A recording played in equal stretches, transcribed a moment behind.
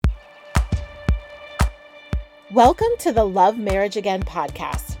Welcome to the Love Marriage Again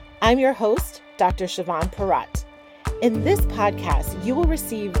podcast. I'm your host, Dr. Siobhan Parat. In this podcast, you will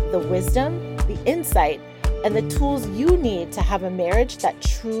receive the wisdom, the insight, and the tools you need to have a marriage that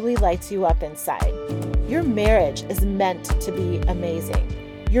truly lights you up inside. Your marriage is meant to be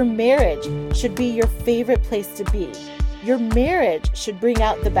amazing. Your marriage should be your favorite place to be. Your marriage should bring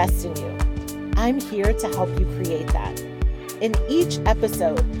out the best in you. I'm here to help you create that. In each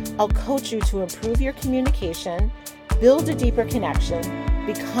episode, I'll coach you to improve your communication, build a deeper connection,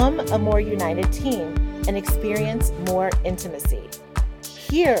 become a more united team, and experience more intimacy.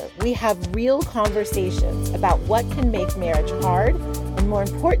 Here, we have real conversations about what can make marriage hard, and more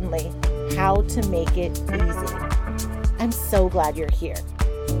importantly, how to make it easy. I'm so glad you're here.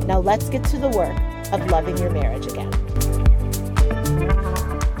 Now let's get to the work of loving your marriage again.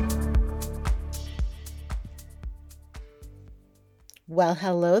 Well,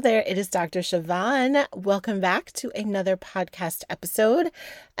 hello there. It is Dr. Siobhan. Welcome back to another podcast episode.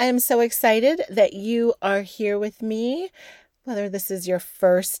 I am so excited that you are here with me, whether this is your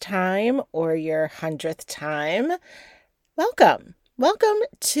first time or your 100th time. Welcome. Welcome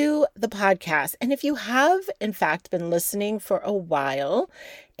to the podcast. And if you have, in fact, been listening for a while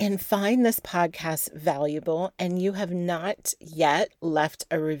and find this podcast valuable and you have not yet left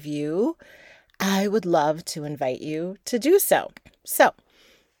a review, I would love to invite you to do so. So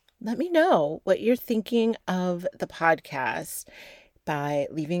let me know what you're thinking of the podcast by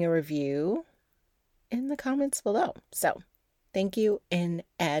leaving a review in the comments below. So thank you in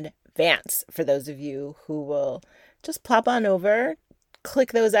advance for those of you who will just plop on over,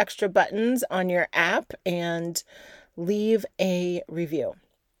 click those extra buttons on your app and leave a review.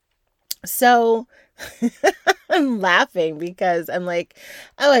 So I'm laughing because I'm like,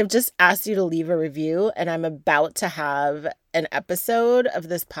 oh, I've just asked you to leave a review and I'm about to have an episode of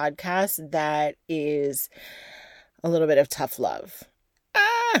this podcast that is a little bit of tough love.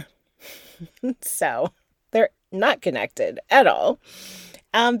 So they're not connected at all.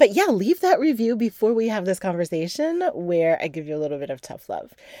 But yeah, leave that review before we have this conversation where I give you a little bit of tough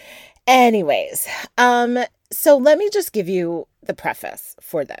love. Anyways, so let me just give you the preface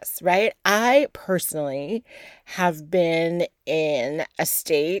for this, right? I personally have been in a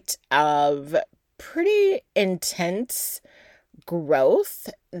state of pretty intense growth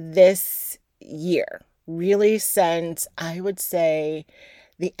this year, really since I would say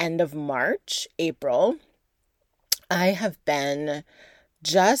the end of March, April. I have been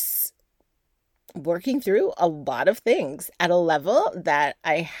just working through a lot of things at a level that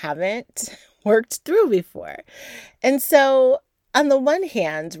I haven't worked through before. And so on the one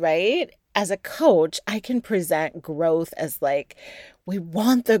hand, right, as a coach, I can present growth as like, we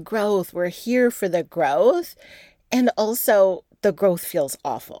want the growth, we're here for the growth. And also the growth feels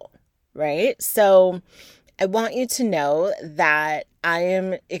awful, right? So I want you to know that I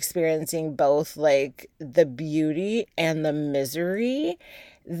am experiencing both like the beauty and the misery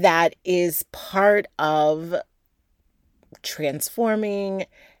that is part of transforming,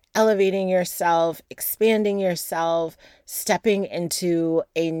 elevating yourself, expanding yourself, stepping into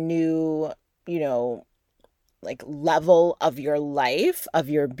a new, like level of your life, of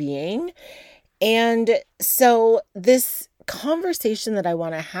your being. And so this conversation that I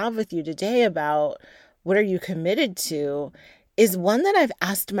want to have with you today about what are you committed to is one that I've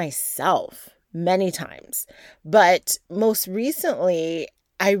asked myself many times. But most recently,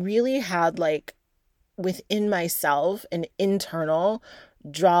 I really had like within myself an internal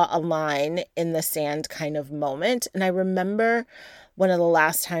draw a line in the sand kind of moment. And I remember one of the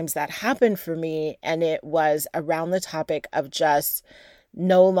last times that happened for me, and it was around the topic of just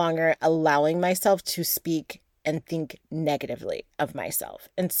no longer allowing myself to speak and think negatively of myself.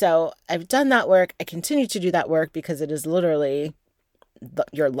 And so I've done that work. I continue to do that work because it is literally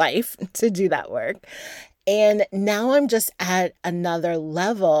your life to do that work. And now I'm just at another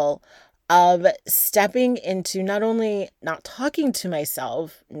level of stepping into not only not talking to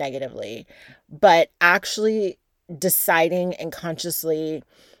myself negatively, but actually deciding and consciously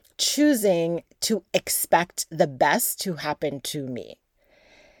choosing to expect the best to happen to me.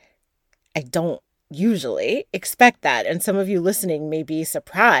 I don't usually expect that. And some of you listening may be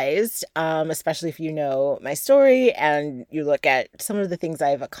surprised, especially if you know my story and you look at some of the things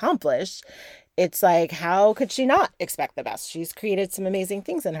I've accomplished. It's like, how could she not expect the best? She's created some amazing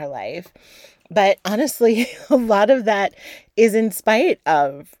things in her life. But honestly, a lot of that is in spite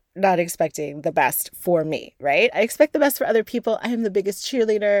of not expecting the best for me, right? I expect the best for other people. I am the biggest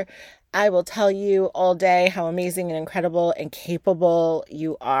cheerleader. I will tell you all day how amazing and incredible and capable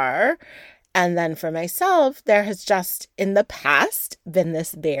you are. And then for myself, there has just in the past been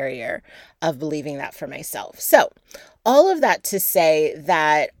this barrier of believing that for myself. So, all of that to say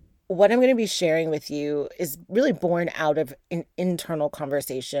that what I'm going to be sharing with you is really born out of an internal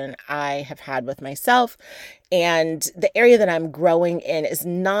conversation I have had with myself. And the area that I'm growing in is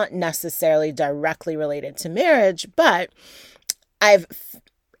not necessarily directly related to marriage, but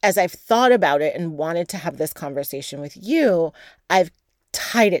as I've thought about it and wanted to have this conversation with you, I've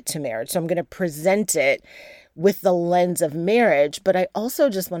tied it to marriage. So I'm going to present it with the lens of marriage, but I also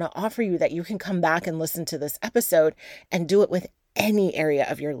just want to offer you that you can come back and listen to this episode and do it with any area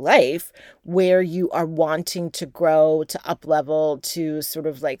of your life where you are wanting to grow, to up level, to sort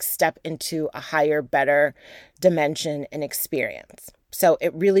of like step into a higher, better dimension and experience. So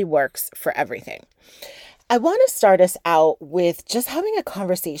it really works for everything. I want to start us out with just having a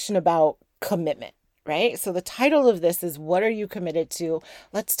conversation about commitment, right? So the title of this is, what are you committed to?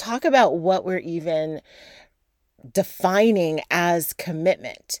 Let's talk about what we're even defining as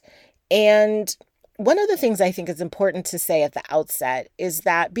commitment. And one of the things I think is important to say at the outset is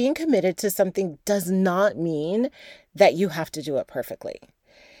that being committed to something does not mean that you have to do it perfectly.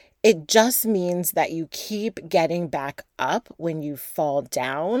 It just means that you keep getting back up when you fall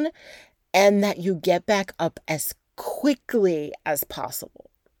down and that you get back up as quickly as possible.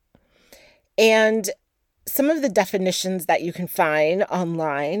 And some of the definitions that you can find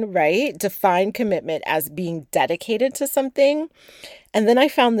online, right, define commitment as being dedicated to something. And then I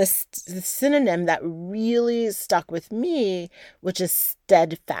found this synonym that really stuck with me, which is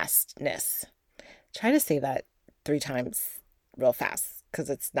steadfastness. Try to say that 3 times real fast because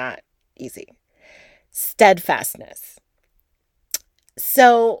it's not easy. Steadfastness.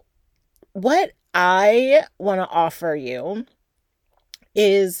 So what I want to offer you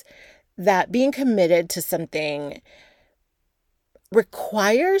is that being committed to something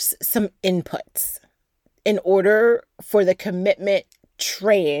requires some inputs in order for the commitment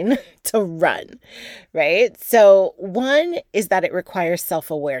train to run, right? So one is that it requires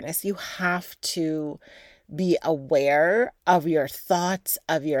self-awareness. You have to be aware of your thoughts,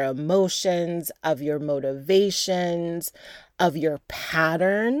 of your emotions, of your motivations, of your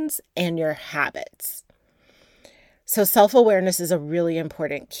patterns and your habits. So self-awareness is a really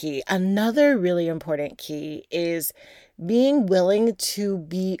important key. Another really important key is being willing to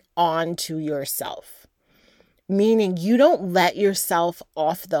be on to yourself, meaning you don't let yourself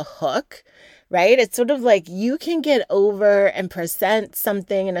off the hook, right? It's sort of like you can get over and present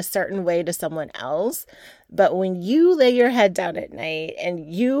something in a certain way to someone else, but when you lay your head down at night and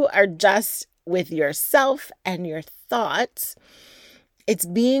you are just with yourself and your thoughts, it's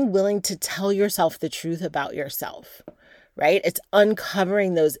being willing to tell yourself the truth about yourself, right? It's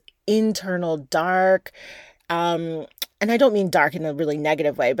uncovering those internal dark, and I don't mean dark in a really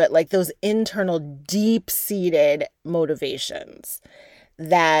negative way, but like those internal deep-seated motivations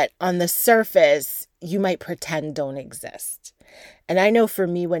that on the surface you might pretend don't exist. And I know for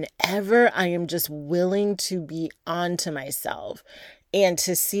me, whenever I am just willing to be onto myself and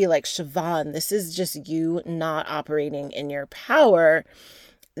to see like, Siobhan, this is just you not operating in your power,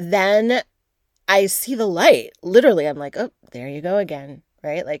 then I see the light. Literally, I'm like, oh, there you go again,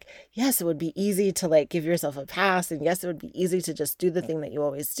 right? Like, yes, it would be easy to like give yourself a pass. And yes, it would be easy to just do the thing that you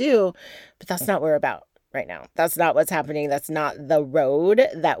always do, but that's not what we're about right now. That's not what's happening. That's not the road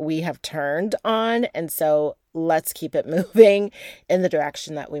that we have turned on. And so let's keep it moving in the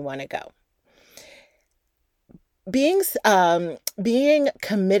direction that we want to go. Being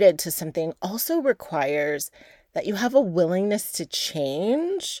committed to something also requires that you have a willingness to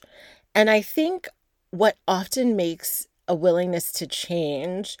change. And I think what often makes a willingness to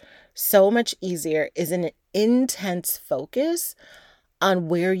change so much easier is an intense focus on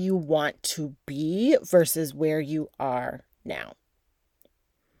where you want to be versus where you are now.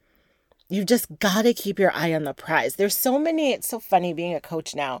 You've just got to keep your eye on the prize. There's so many, it's so funny being a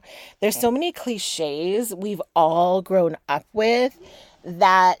coach now. There's so many cliches we've all grown up with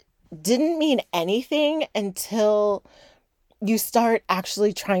that didn't mean anything until you start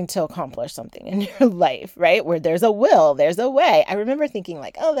actually trying to accomplish something in your life, right? Where there's a will, there's a way. I remember thinking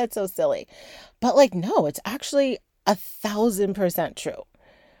like, oh, that's so silly. But like, no, it's actually 1,000% true.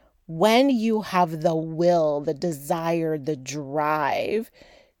 When you have the will, the desire, the drive,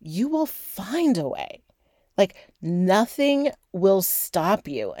 you will find a way. Like nothing will stop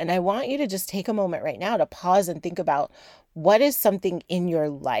you. And I want you to just take a moment right now to pause and think about what is something in your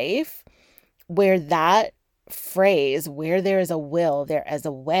life where that phrase, where there is a will, there is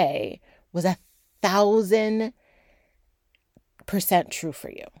a way, was 1,000% true for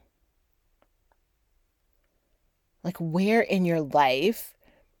you. Like where in your life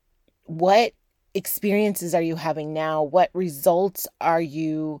What experiences are you having now? What results are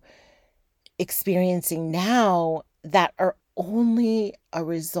you experiencing now that are only a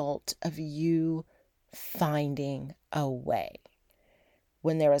result of you finding a way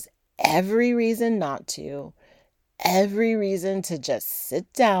when there was every reason not to, every reason to just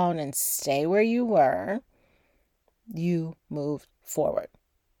sit down and stay where you were? You moved forward.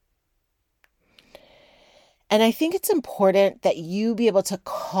 And I think it's important that you be able to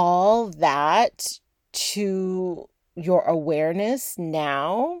call that to your awareness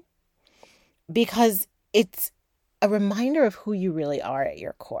now, because it's a reminder of who you really are at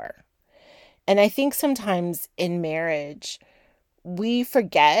your core. And I think sometimes in marriage, we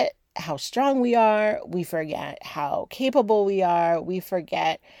forget how strong we are. We forget how capable we are. We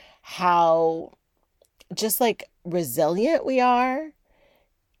forget how just like resilient we are.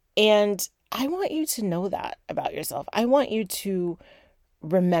 And I want you to know that about yourself. I want you to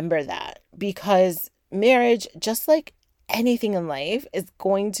remember that, because marriage, just like anything in life, is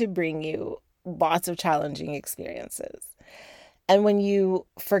going to bring you lots of challenging experiences. And when you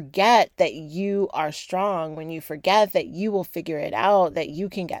forget that you are strong, when you forget that you will figure it out, that you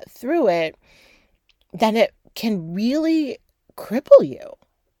can get through it, then it can really cripple you,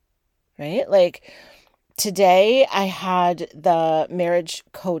 right? Like today I had the Marriage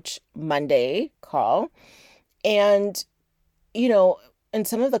Coach Monday call, and, in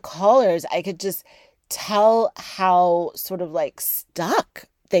some of the callers, I could just tell how sort of like stuck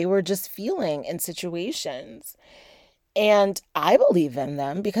they were just feeling in situations. And I believe in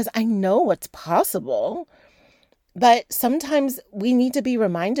them because I know what's possible. But sometimes we need to be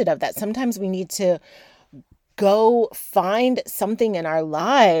reminded of that. Sometimes we need to go find something in our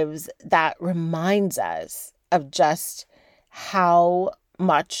lives that reminds us of just how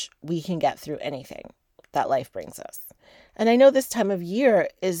much we can get through anything that life brings us. And I know this time of year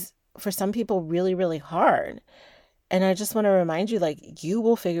is, for some people, really, really hard. And I just want to remind you, like, you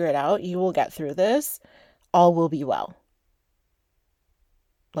will figure it out. You will get through this. All will be well.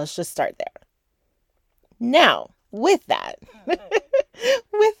 Let's just start there. Now, with that,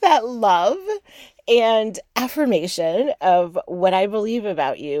 with that love and affirmation of what I believe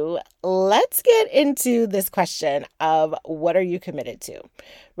about you, let's get into this question of what are you committed to,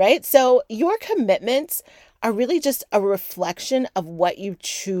 right? So your commitments are really just a reflection of what you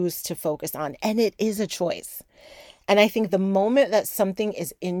choose to focus on, and it is a choice. And I think the moment that something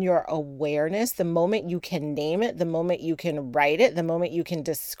is in your awareness, the moment you can name it, the moment you can write it, the moment you can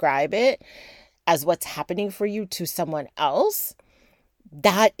describe it as what's happening for you to someone else,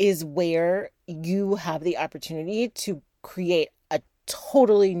 that is where you have the opportunity to create a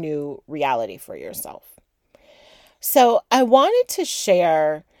totally new reality for yourself. So I wanted to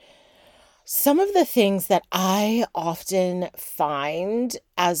share some of the things that I often find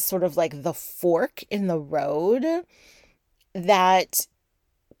as sort of like the fork in the road that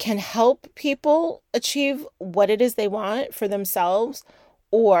can help people achieve what it is they want for themselves,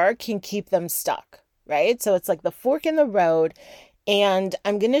 or can keep them stuck, right? So it's like the fork in the road. And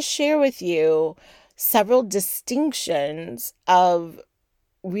I'm going to share with you several distinctions of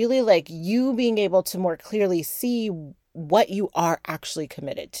really like you being able to more clearly see what you are actually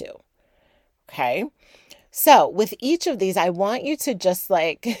committed to. Okay. So with each of these, I want you to just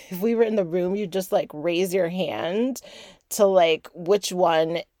like, if we were in the room, you just like raise your hand to like which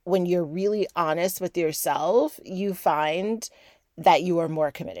one, when you're really honest with yourself, you find that you are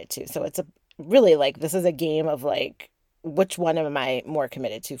more committed to. So it's a really like, this is a game of like, which one am I more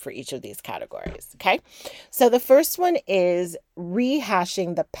committed to for each of these categories? Okay. So the first one is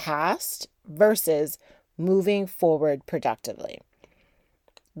rehashing the past versus moving forward productively.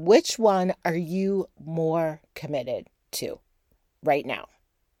 Which one are you more committed to right now?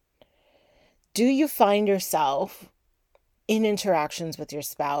 Do you find yourself in interactions with your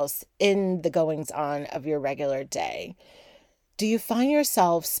spouse, in the goings on of your regular day? Do you find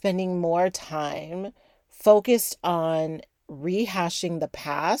yourself spending more time focused on rehashing the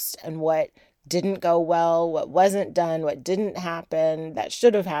past and what didn't go well, what wasn't done, what didn't happen, that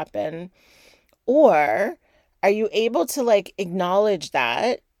should have happened? Or are you able to like acknowledge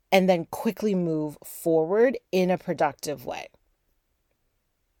that and then quickly move forward in a productive way?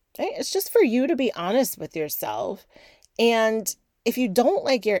 Okay? It's just for you to be honest with yourself. And if you don't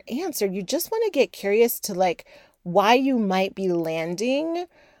like your answer, you just want to get curious to like why you might be landing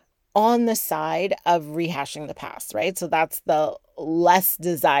on the side of rehashing the past, right? So that's the less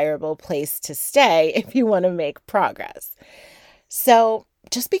desirable place to stay if you want to make progress. So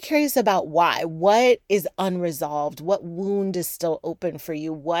just be curious about why. What is unresolved? What wound is still open for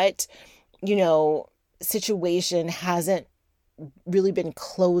you? What, situation hasn't really been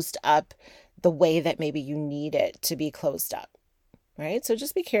closed up the way that maybe you need it to be closed up, right? So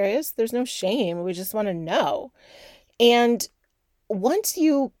just be curious. There's no shame. We just want to know. And once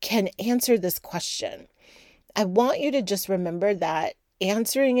you can answer this question, I want you to just remember that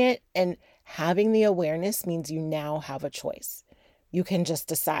answering it and having the awareness means you now have a choice. You can just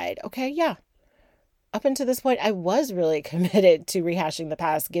decide, okay, yeah, up until this point, I was really committed to rehashing the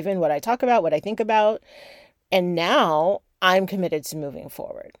past, given what I talk about, what I think about. And now I'm committed to moving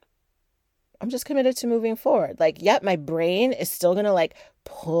forward. I'm just committed to moving forward. Like, yep, my brain is still going to like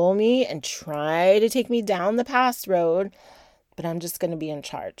pull me and try to take me down the past road, but I'm just going to be in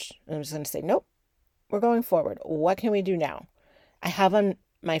charge. I'm just going to say, nope, we're going forward. What can we do now? I have on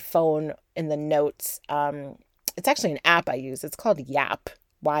my phone in the notes, it's actually an app I use. It's called Yapp,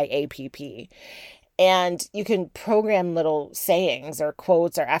 YAPP. And you can program little sayings or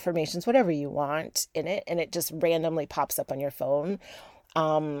quotes or affirmations, whatever you want in it. And it just randomly pops up on your phone,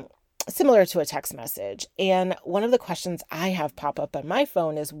 similar to a text message. And one of the questions I have pop up on my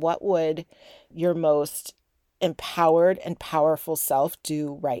phone is, what would your most empowered and powerful self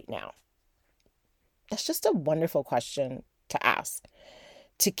do right now? That's just a wonderful question to ask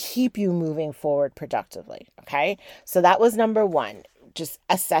to keep you moving forward productively. Okay. So that was number one. Just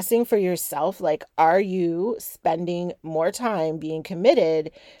assessing for yourself, like, are you spending more time being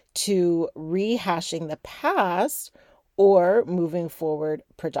committed to rehashing the past or moving forward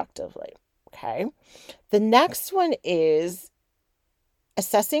productively? Okay. The next one is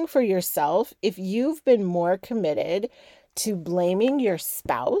assessing for yourself if you've been more committed to blaming your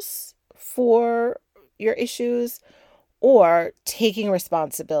spouse for your issues or taking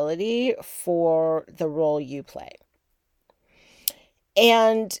responsibility for the role you play.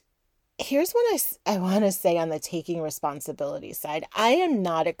 And here's what I want to say on the taking responsibility side. I am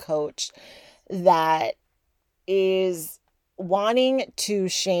not a coach that is wanting to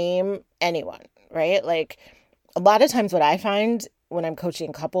shame anyone, right? Like, a lot of times what I find when I'm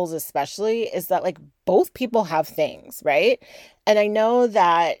coaching couples especially is that like both people have things, right? And I know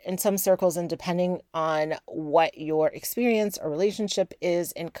that in some circles, and depending on what your experience or relationship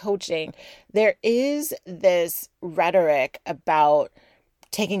is in coaching, there is this rhetoric about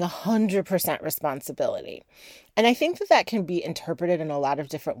taking 100% responsibility. And I think that that can be interpreted in a lot of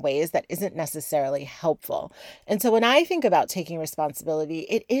different ways that isn't necessarily helpful. And so when I think about taking responsibility,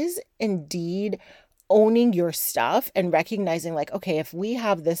 it is indeed owning your stuff and recognizing like, okay, if we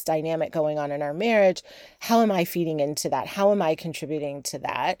have this dynamic going on in our marriage, how am I feeding into that? How am I contributing to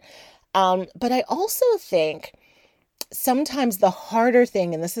that? But I also think sometimes the harder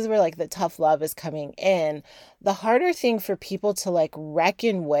thing, and this is where like the tough love is coming in, the harder thing for people to like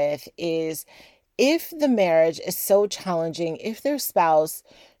reckon with is if the marriage is so challenging, if their spouse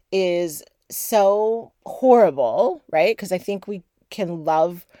is so horrible, right? Because I think we can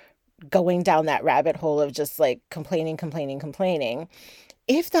love going down that rabbit hole of just like complaining.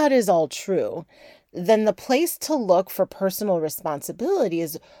 If that is all true, then the place to look for personal responsibility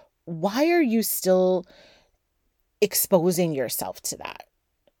is, why are you still exposing yourself to that?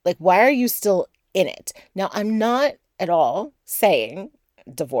 Like, why are you still in it? Now, I'm not at all saying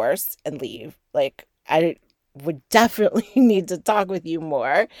divorce and leave. Like, I would definitely need to talk with you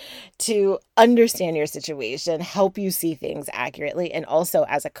more to understand your situation, help you see things accurately. And also,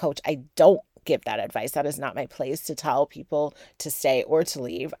 as a coach, I don't give that advice. That is not my place to tell people to stay or to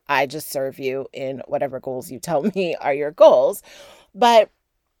leave. I just serve you in whatever goals you tell me are your goals. But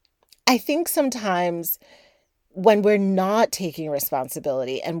I think sometimes when we're not taking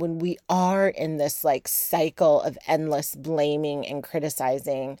responsibility and when we are in this like cycle of endless blaming and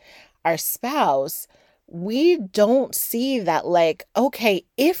criticizing our spouse, we don't see that like, okay,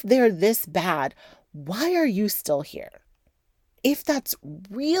 if they're this bad, why are you still here? If that's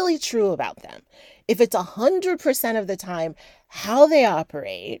really true about them, if it's 100% of the time how they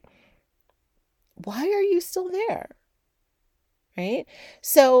operate, why are you still there? Right?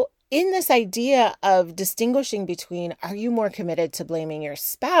 So in this idea of distinguishing between, are you more committed to blaming your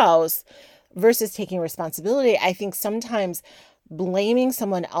spouse versus taking responsibility, I think sometimes blaming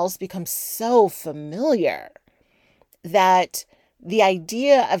someone else becomes so familiar that the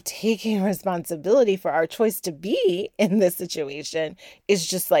idea of taking responsibility for our choice to be in this situation is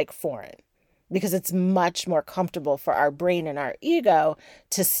just like foreign, because it's much more comfortable for our brain and our ego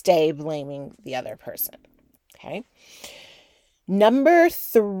to stay blaming the other person. Okay. Number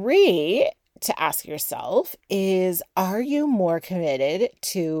 3 to ask yourself is, are you more committed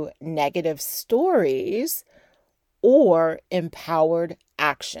to negative stories or empowered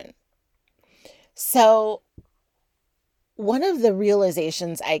action? So one of the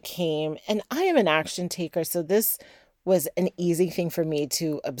realizations I came, and I am an action taker, so this was an easy thing for me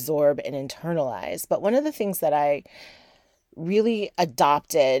to absorb and internalize. But one of the things that I really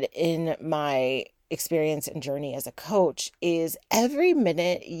adopted in my experience and journey as a coach is every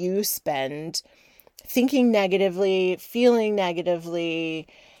minute you spend thinking negatively, feeling negatively,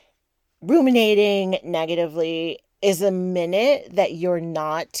 ruminating negatively is a minute that you're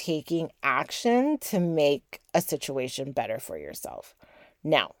not taking action to make a situation better for yourself.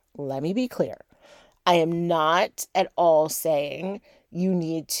 Now, let me be clear. I am not at all saying you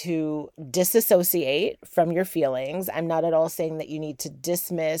need to disassociate from your feelings. I'm not at all saying that you need to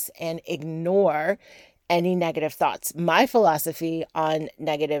dismiss and ignore any negative thoughts. My philosophy on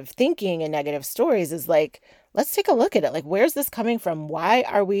negative thinking and negative stories is like, let's take a look at it. Like, where's this coming from? Why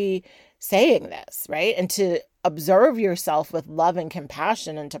are we saying this, right? And to observe yourself with love and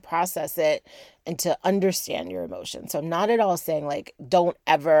compassion and to process it and to understand your emotions. So I'm not at all saying like, don't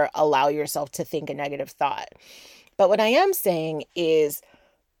ever allow yourself to think a negative thought. But what I am saying is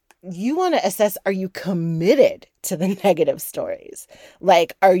you want to assess, are you committed to the negative stories?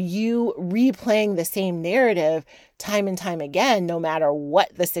 Like, are you replaying the same narrative time and time again, no matter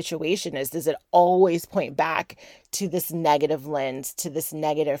what the situation is? Does it always point back to this negative lens, to this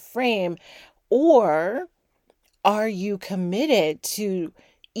negative frame? Or are you committed to,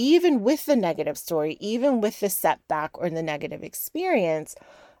 even with the negative story, even with the setback or the negative experience,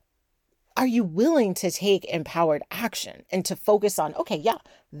 are you willing to take empowered action and to focus on, okay, yeah,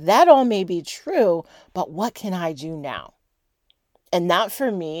 that all may be true, but what can I do now? And that for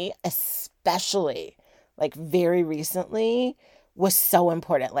me, especially like very recently, was so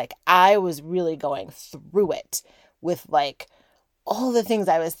important. Like I was really going through it with like all the things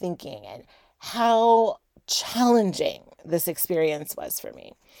I was thinking and how challenging this experience was for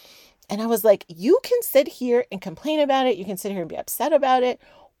me. And I was like, you can sit here and complain about it. You can sit here and be upset about it,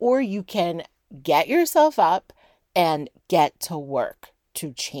 or you can get yourself up and get to work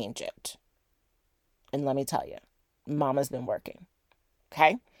to change it. And let me tell you, Mama's been working.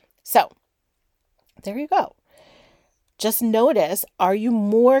 Okay. So there you go. Just notice, are you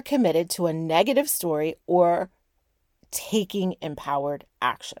more committed to a negative story or taking empowered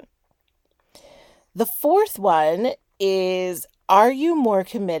action? The fourth one is, are you more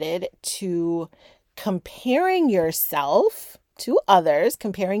committed to comparing yourself to others,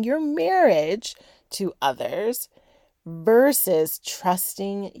 comparing your marriage to others versus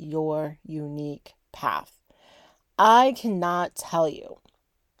trusting your unique path? I cannot tell you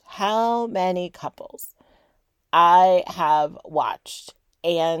how many couples I have watched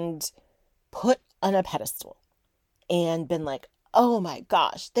and put on a pedestal and been like, oh my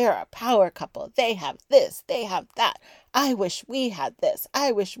gosh, they're a power couple. They have this, they have that. I wish we had this.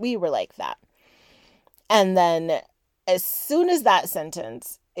 I wish we were like that. And then as soon as that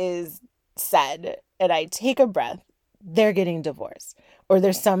sentence is said and I take a breath, they're getting divorced or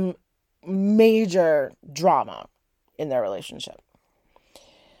there's some major drama in their relationship.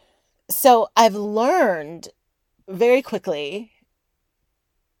 So I've learned very quickly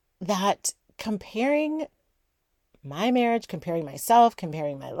that comparing my marriage, comparing myself,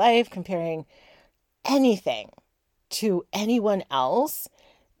 comparing my life, comparing anything to anyone else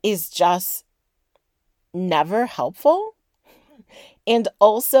is just never helpful and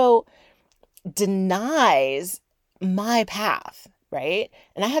also denies my path, right?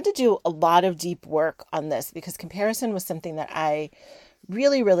 And I had to do a lot of deep work on this because comparison was something that I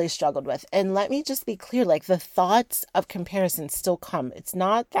really, really struggled with. And let me just be clear, like the thoughts of comparison still come. It's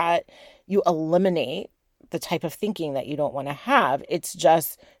not that you eliminate the type of thinking that you don't want to have. It's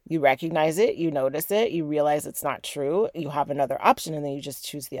just you recognize it, you notice it, you realize it's not true, you have another option, and then you just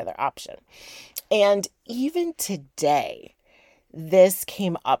choose the other option. And even today, this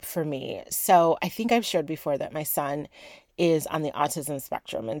came up for me. So I think I've shared before that my son is on the autism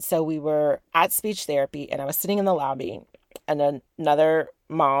spectrum. And so we were at speech therapy and I was sitting in the lobby and another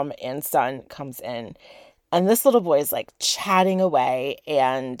mom and son comes in and this little boy is like chatting away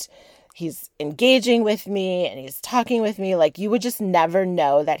and he's engaging with me and he's talking with me. Like you would just never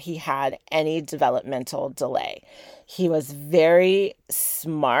know that he had any developmental delay. He was very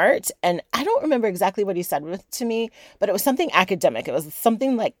smart. And I don't remember exactly what he said to me, but it was something academic. It was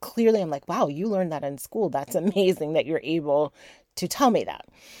something like clearly I'm like, wow, you learned that in school. That's amazing that you're able to tell me that.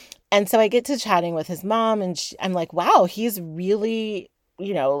 And so I get to chatting with his mom and I'm like, wow, he's really,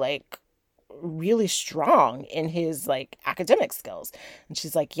 like really strong in his like academic skills. And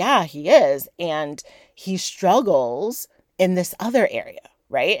she's like, yeah, he is. And he struggles in this other area,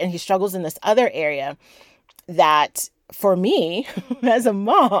 right? And he struggles in this other area that for me as a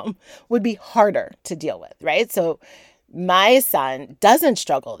mom would be harder to deal with, right? So my son doesn't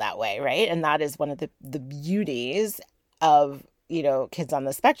struggle that way, right? And that is one of the beauties of, kids on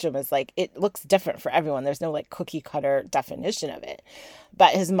the spectrum is like, it looks different for everyone. There's no like cookie cutter definition of it.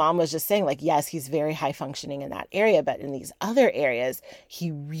 But his mom was just saying like, yes, he's very high functioning in that area, but in these other areas,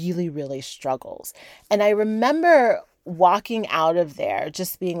 he really, really struggles. And I remember walking out of there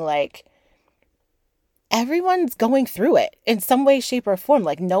just being like, everyone's going through it in some way, shape, or form.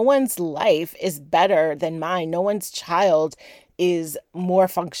 Like, no one's life is better than mine. No one's child is more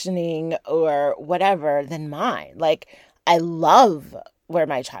functioning or whatever than mine. Like, I love where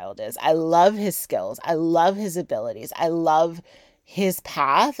my child is. I love his skills. I love his abilities. I love his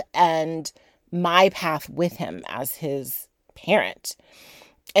path and my path with him as his parent.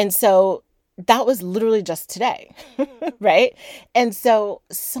 And so that was literally just today, right? And so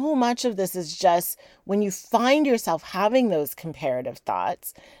much of this is just when you find yourself having those comparative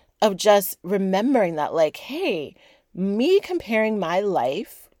thoughts of just remembering that, like, hey, me comparing my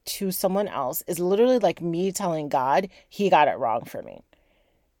life to someone else is literally like me telling God he got it wrong for me.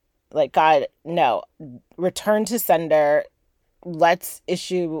 Like, God, no, return to sender. Let's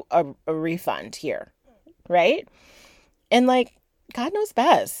issue a refund here, right? And like, God knows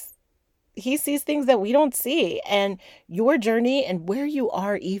best. He sees things that we don't see, and your journey and where you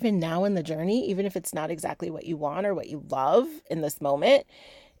are even now in the journey, even if it's not exactly what you want or what you love in this moment,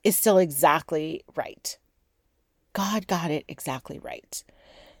 is still exactly right. God got it exactly right.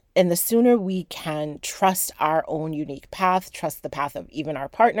 And the sooner we can trust our own unique path, trust the path of even our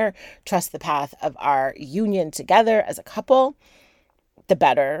partner, trust the path of our union together as a couple, the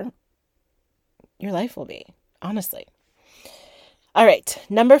better your life will be, honestly. All right,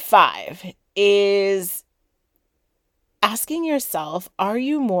 number 5 is asking yourself, are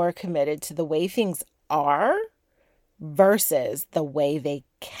you more committed to the way things are versus the way they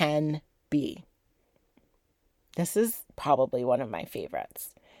can be? This is probably one of my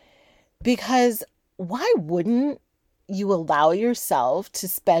favorites. Because why wouldn't you allow yourself to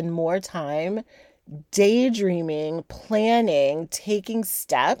spend more time daydreaming, planning, taking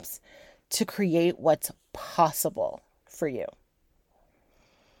steps to create what's possible for you?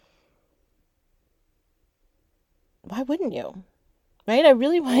 Why wouldn't you? Right? I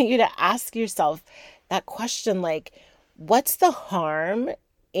really want you to ask yourself that question, like, what's the harm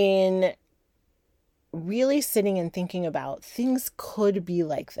in really sitting and thinking about things could be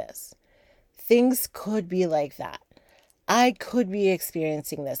like this? Things could be like that. I could be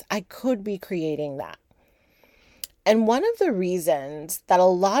experiencing this. I could be creating that. And one of the reasons that a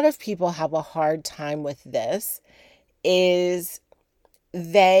lot of people have a hard time with this is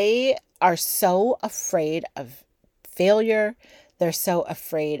they are so afraid of failure. They're so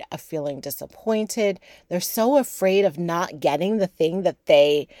afraid of feeling disappointed. They're so afraid of not getting the thing that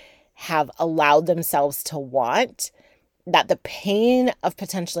they have allowed themselves to want, that the pain of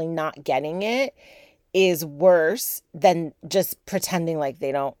potentially not getting it is worse than just pretending like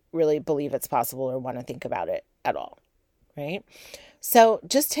they don't really believe it's possible or want to think about it at all, right? So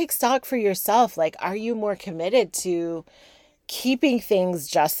just take stock for yourself. Like, are you more committed to keeping things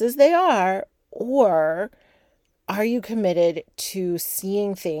just as they are, or are you committed to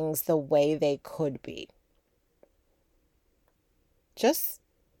seeing things the way they could be? Just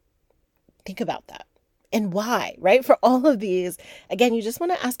think about that. And why, right? For all of these, again, you just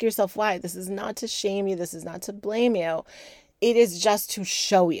want to ask yourself why. This is not to shame you. This is not to blame you. It is just to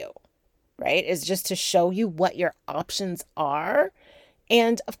show you, right? It's just to show you what your options are.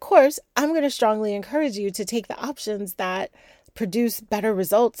 And of course, I'm going to strongly encourage you to take the options that produce better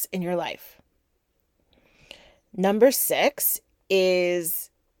results in your life. Number 6 is,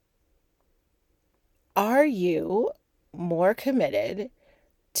 are you more committed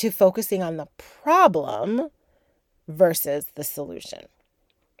to focusing on the problem versus the solution?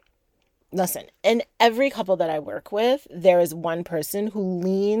 Listen, in every couple that I work with, there is one person who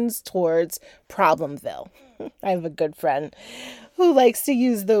leans towards Problemville. I have a good friend who likes to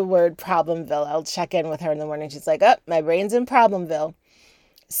use the word Problemville. I'll check in with her in the morning. She's like, oh, my brain's in Problemville.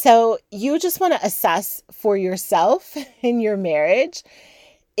 So you just want to assess for yourself in your marriage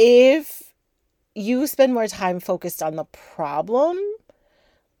if you spend more time focused on the problem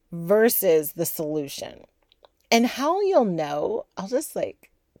versus the solution. And how you'll know, I'll just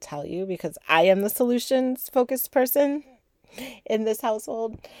tell you, because I am the solutions focused person in this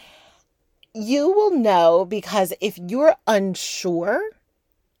household. You will know because if you're unsure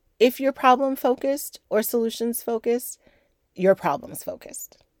if you're problem focused or solutions focused, you're problems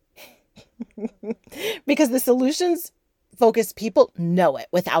focused. Because the solutions focused people know it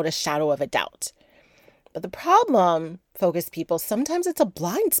without a shadow of a doubt. But the problem focused people, sometimes it's a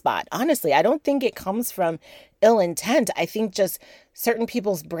blind spot. Honestly, I don't think it comes from ill intent. I think just certain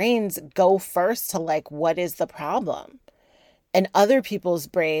people's brains go first to what is the problem? And other people's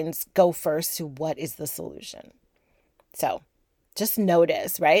brains go first to what is the solution. So just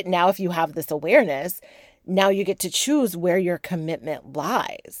notice, right? Now, if you have this awareness, now you get to choose where your commitment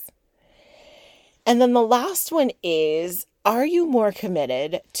lies. And then the last one is, are you more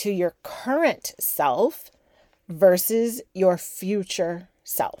committed to your current self versus your future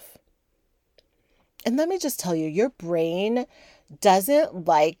self? And let me just tell you, your brain doesn't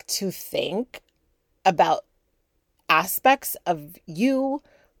like to think about aspects of you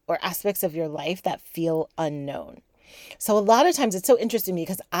or aspects of your life that feel unknown. So a lot of times it's so interesting to me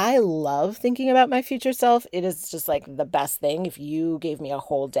because I love thinking about my future self. It is just like the best thing. If you gave me a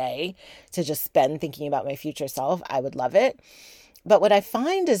whole day to just spend thinking about my future self, I would love it. But what I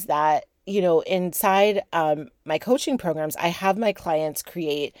find is that, inside my coaching programs, I have my clients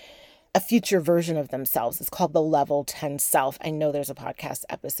create a future version of themselves. It's called the Level 10 Self. I know there's a podcast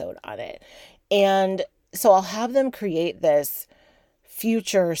episode on it. And so I'll have them create this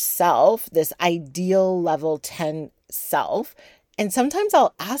future self, this ideal level 10 self. And sometimes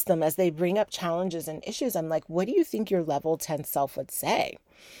I'll ask them as they bring up challenges and issues, I'm like, what do you think your level 10 self would say?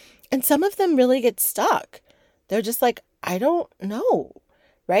 And some of them really get stuck. They're just like, I don't know,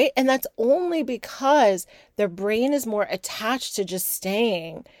 right? And that's only because their brain is more attached to just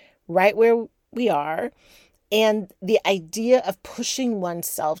staying right where we are. And the idea of pushing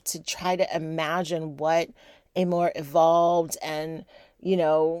oneself to try to imagine what a more evolved and,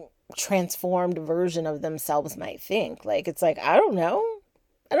 transformed version of themselves might think. Like, it's like, I don't know.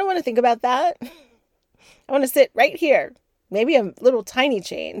 I don't want to think about that. I want to sit right here. Maybe a little tiny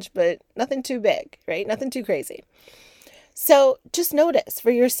change, but nothing too big, right? Nothing too crazy. So just notice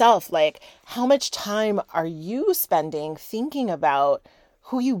for yourself, like, how much time are you spending thinking about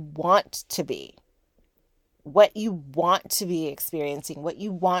who you want to be, what you want to be experiencing, what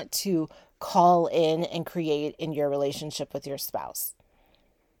you want to call in and create in your relationship with your spouse.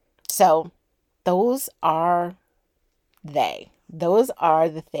 So those are those are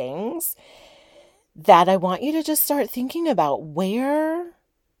the things that I want you to just start thinking about. Where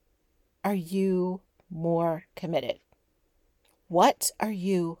are you more committed? What are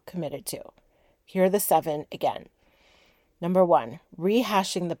you committed to? Here are the 7 again. Number 1,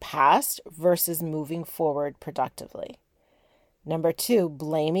 rehashing the past versus moving forward productively. Number 2,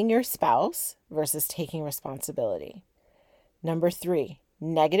 blaming your spouse versus taking responsibility. Number 3,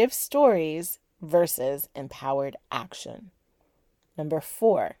 negative stories versus empowered action. Number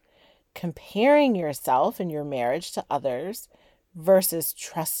 4, comparing yourself and your marriage to others versus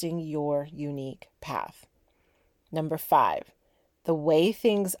trusting your unique path. Number 5, the way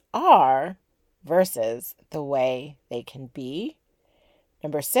things are versus the way they can be.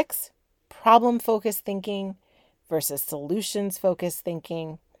 Number 6, problem-focused thinking versus solutions-focused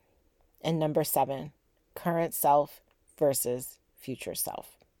thinking. And number 7, current self versus future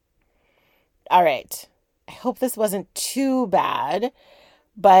self. All right. I hope this wasn't too bad,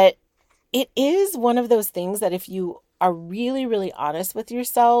 but it is one of those things that if you are really, really honest with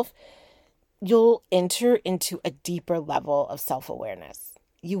yourself, you'll enter into a deeper level of self-awareness.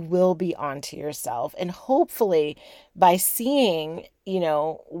 You will be onto yourself. And hopefully by seeing,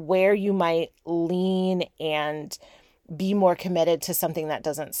 where you might lean and be more committed to something that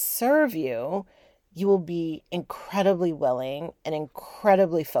doesn't serve you, you will be incredibly willing and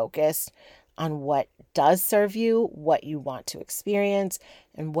incredibly focused on what does serve you, what you want to experience,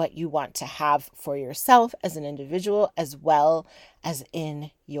 and what you want to have for yourself as an individual, as well as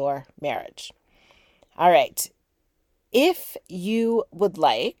in your marriage. All right. If you would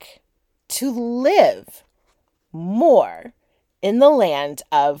like to live more in the land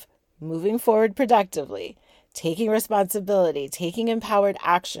of moving forward productively, taking responsibility, taking empowered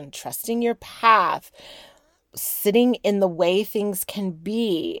action, trusting your path, sitting in the way things can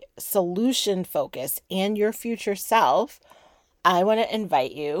be, solution focused, and your future self, I want to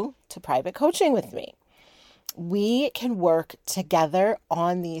invite you to private coaching with me. We can work together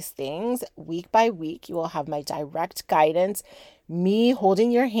on these things week by week. You will have my direct guidance, me holding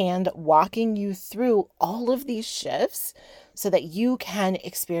your hand, walking you through all of these shifts so that you can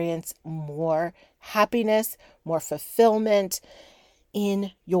experience more happiness, more fulfillment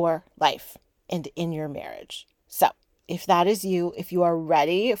in your life and in your marriage. So if that is you, if you are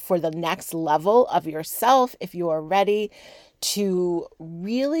ready for the next level of yourself, if you are ready to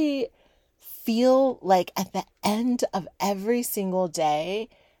really feel like at the end of every single day,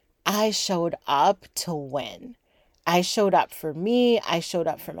 I showed up to win. I showed up for me. I showed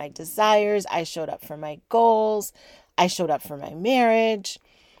up for my desires. I showed up for my goals. I showed up for my marriage.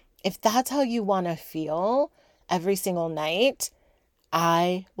 If that's how you want to feel every single night,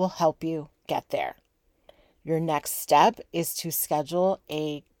 I will help you get there. Your next step is to schedule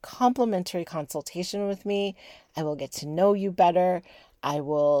a complimentary consultation with me. I will get to know you better. I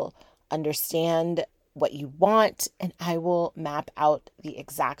will understand what you want, and I will map out the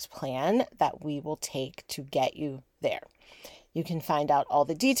exact plan that we will take to get you there. You can find out all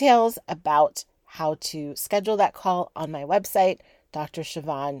the details about how to schedule that call on my website,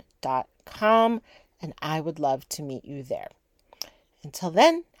 drsiobhan.com, and I would love to meet you there. Until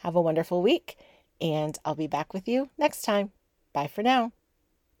then, have a wonderful week, and I'll be back with you next time. Bye for now.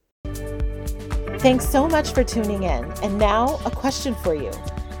 Thanks so much for tuning in. And now a question for you.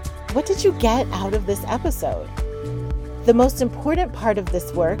 What did you get out of this episode? The most important part of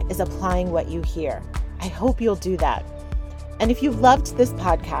this work is applying what you hear. I hope you'll do that. And if you loved this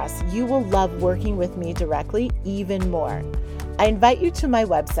podcast, you will love working with me directly even more. I invite you to my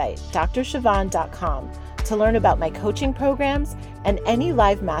website, drsiobhan.com, to learn about my coaching programs and any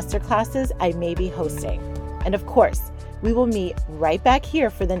live masterclasses I may be hosting. And of course, we will meet right back here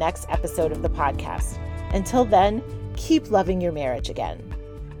for the next episode of the podcast. Until then, keep loving your marriage again.